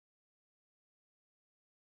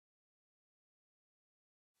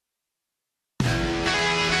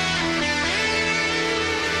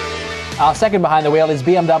Our second behind the wheel is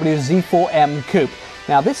BMW Z4M Coupe.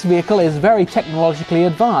 Now, this vehicle is very technologically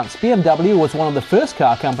advanced. BMW was one of the first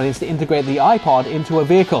car companies to integrate the iPod into a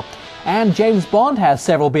vehicle. And James Bond has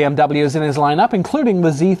several BMWs in his lineup, including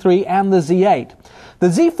the Z3 and the Z8. The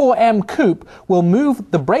Z4M Coupe will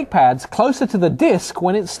move the brake pads closer to the disc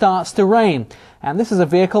when it starts to rain. And this is a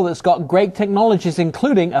vehicle that's got great technologies,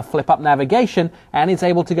 including a flip-up navigation, and it's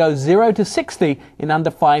able to go 0 to 60 in under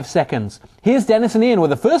 5 seconds. Here's Dennis and Ian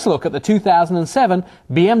with a first look at the 2007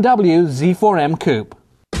 BMW Z4M Coupe.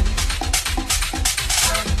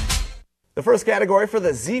 The first category for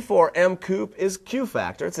the Z4M Coupe is Q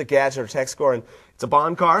Factor. It's a gadget or tech score, and it's a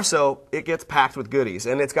Bond car, so it gets packed with goodies.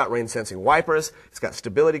 And it's got rain-sensing wipers, it's got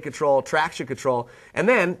stability control, traction control, and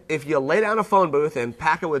then if you lay down a phone booth and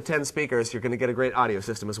pack it with 10 speakers, you're going to get a great audio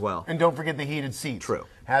system as well. And don't forget the heated seats. True.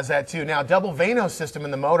 Has that too. Now, double Vano system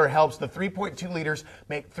in the motor helps the 3.2 liters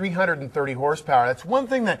make 330 horsepower. That's one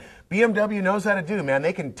thing that BMW knows how to do, man.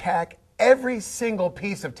 They can tack every single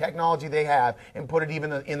piece of technology they have and put it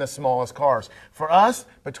even in the smallest cars. For us,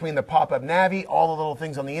 between the pop-up Navi, all the little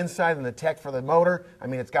things on the inside, and the tech for the motor, I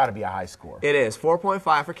mean, it's got to be a high score. It is.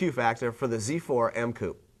 4.5 for Q Factor for the Z4M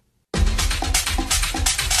Coupe.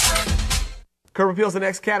 Curb appeal is the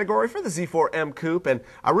next category for the Z4M Coupe, and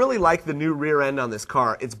I really like the new rear end on this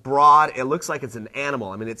car. It's broad, it looks like it's an animal.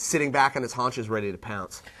 I mean, it's sitting back on its haunches ready to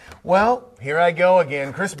pounce. Well, here I go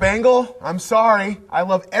again. Chris Bangle, I'm sorry. I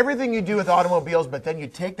love everything you do with automobiles, but then you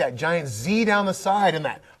take that giant Z down the side and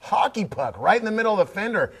that hockey puck right in the middle of the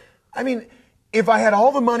fender. I mean, if I had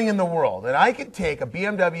all the money in the world and I could take a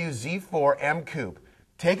BMW Z4M Coupe,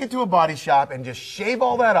 take it to a body shop and just shave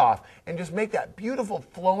all that off and just make that beautiful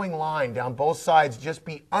flowing line down both sides just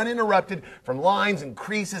be uninterrupted from lines and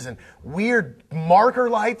creases and weird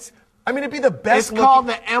marker lights. I mean, it'd be the best. It's called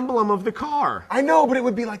the emblem of the car. I know, but it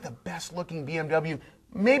would be like the best looking BMW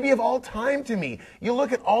maybe of all time to me. You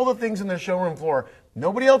look at all the things in the showroom floor.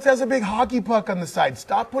 Nobody else has a big hockey puck on the side.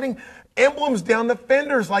 Stop putting emblems down the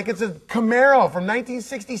fenders like it's a Camaro from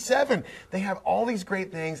 1967. They have all these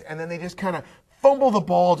great things, and then they just kind of fumble the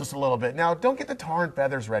ball just a little bit. Now, don't get the tar and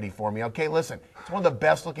feathers ready for me, okay? Listen, it's one of the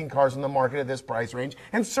best looking cars in the market at this price range,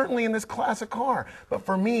 and certainly in this class of car. But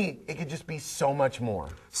for me, it could just be so much more.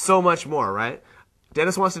 So much more, right?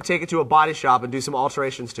 Dennis wants to take it to a body shop and do some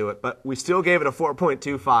alterations to it, but we still gave it a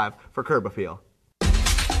 4.25 for curb appeal.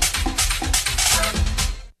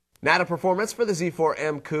 Now to performance for the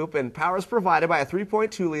Z4M Coupe, and power is provided by a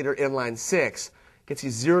 3.2-liter inline-six. Gets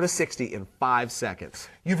you 0 to 60 in 5 seconds.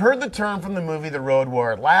 You've heard the term from the movie The Road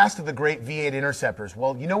Warrior, last of the great V8 interceptors.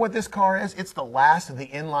 Well, you know what this car is? It's the last of the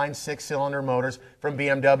inline six-cylinder motors from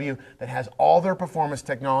BMW that has all their performance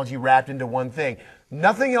technology wrapped into one thing.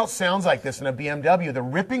 Nothing else sounds like this in a BMW. The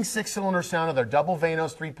ripping six-cylinder sound of their double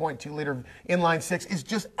Vanos 3.2-liter inline six is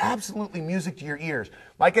just absolutely music to your ears.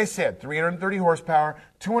 Like I said, 330 horsepower,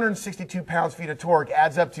 262 pounds-feet of torque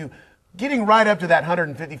adds up to getting right up to that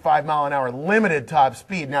 155 mile an hour limited top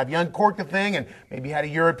speed. Now, if you uncorked the thing and maybe had a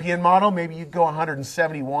European model, maybe you'd go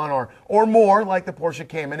 171 or more like the Porsche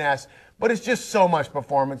Cayman S. But it's just so much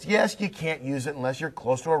performance. Yes, you can't use it unless you're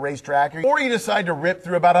close to a racetrack or you decide to rip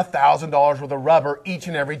through about $1,000 worth of rubber each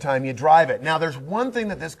and every time you drive it. Now, there's one thing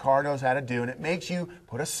that this car knows how to do, and it makes you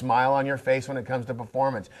put a smile on your face when it comes to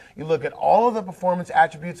performance. You look at all of the performance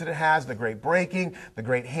attributes that it has, the great braking, the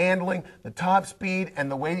great handling, the top speed,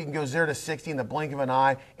 and the way you can go 0 to 60 in the blink of an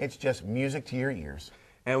eye. It's just music to your ears.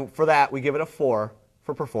 And for that, we give it a 4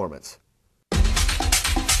 for performance.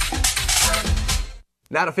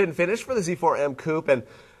 Now to fit and finish for the Z4M Coupe, and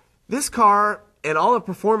this car and all the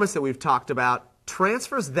performance that we've talked about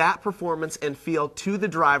transfers that performance and feel to the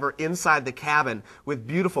driver inside the cabin with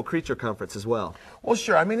beautiful creature comforts as well. Well,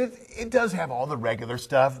 sure. I mean, it does have all the regular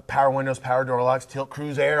stuff, power windows, power door locks, tilt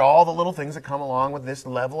cruise air, all the little things that come along with this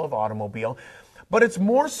level of automobile. But it's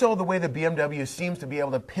more so the way the BMW seems to be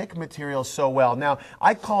able to pick materials so well. Now,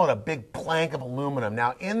 I call it a big plank of aluminum.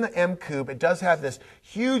 Now, in the M Coupe, it does have this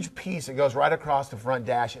huge piece that goes right across the front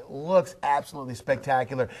dash. It looks absolutely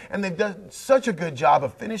spectacular. And they've done such a good job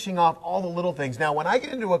of finishing off all the little things. Now, when I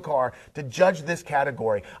get into a car to judge this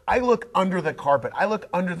category, I look under the carpet. I look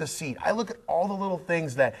under the seat. I look at all the little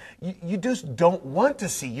things that you just don't want to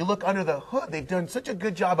see. You look under the hood. They've done such a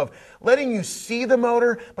good job of letting you see the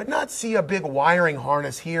motor, but not see a big wire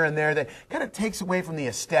harness here and there that kind of takes away from the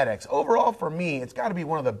aesthetics. Overall, for me, it's got to be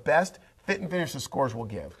one of the best fit and finish the scores we'll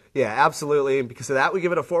give. Yeah, absolutely. And because of that, we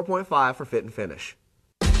give it a 4.5 for fit and finish.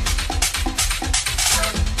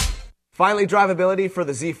 Finally, drivability for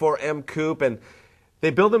the Z4M Coupe, and They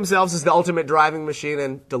build themselves as the ultimate driving machine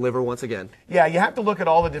and deliver once again. Yeah, you have to look at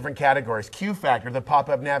all the different categories. Q factor, the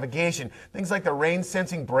pop-up navigation, things like the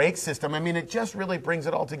rain-sensing brake system. I mean, it just really brings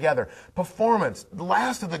it all together. Performance, the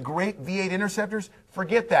last of the great V8 Interceptors,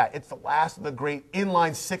 forget that. It's the last of the great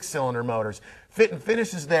inline six-cylinder motors. Fit and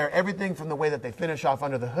finish is there. Everything from the way that they finish off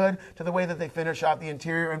under the hood to the way that they finish off the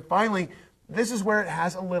interior. And finally, this is where it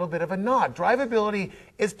has a little bit of a knock. Drivability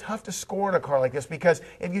is tough to score in a car like this because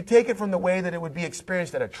if you take it from the way that it would be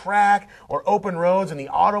experienced at a track or open roads in the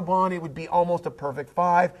Autobahn, it would be almost a perfect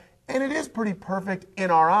 5. And it is pretty perfect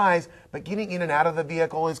in our eyes, but getting in and out of the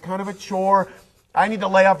vehicle is kind of a chore. I need to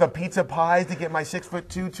lay off the pizza pies to get my 6'2",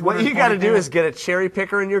 240 What you got to do is get a cherry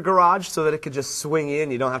picker in your garage so that it could just swing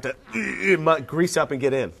in. You don't have to grease up and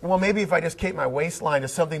get in. Well, maybe if I just keep my waistline to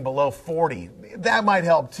something below 40, that might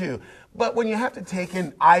help too. But when you have to take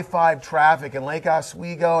in I-5 traffic in Lake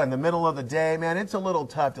Oswego in the middle of the day, man, it's a little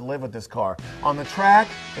tough to live with this car. On the track,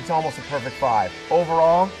 it's almost a perfect 5.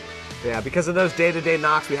 Overall, yeah, because of those day-to-day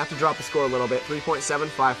knocks, we have to drop the score a little bit.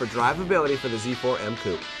 3.75 for drivability for the Z4M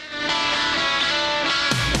Coupe.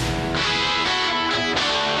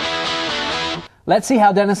 Let's see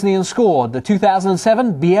how Dennis and Ian scored the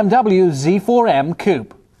 2007 BMW Z4M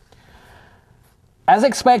Coupe. As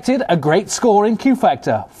expected, a great score in Q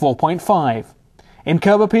factor, 4.5. In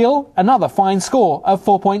curb appeal, another fine score of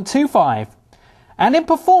 4.25. And in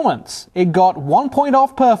performance, it got 1 point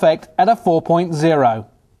off perfect at a 4.0.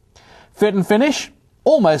 Fit and finish,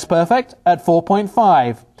 almost perfect at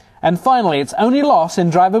 4.5. And finally, its only loss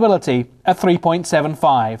in drivability at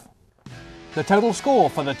 3.75. The total score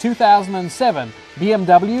for the 2007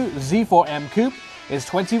 BMW Z4M Coupe is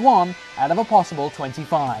 21 out of a possible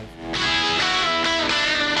 25.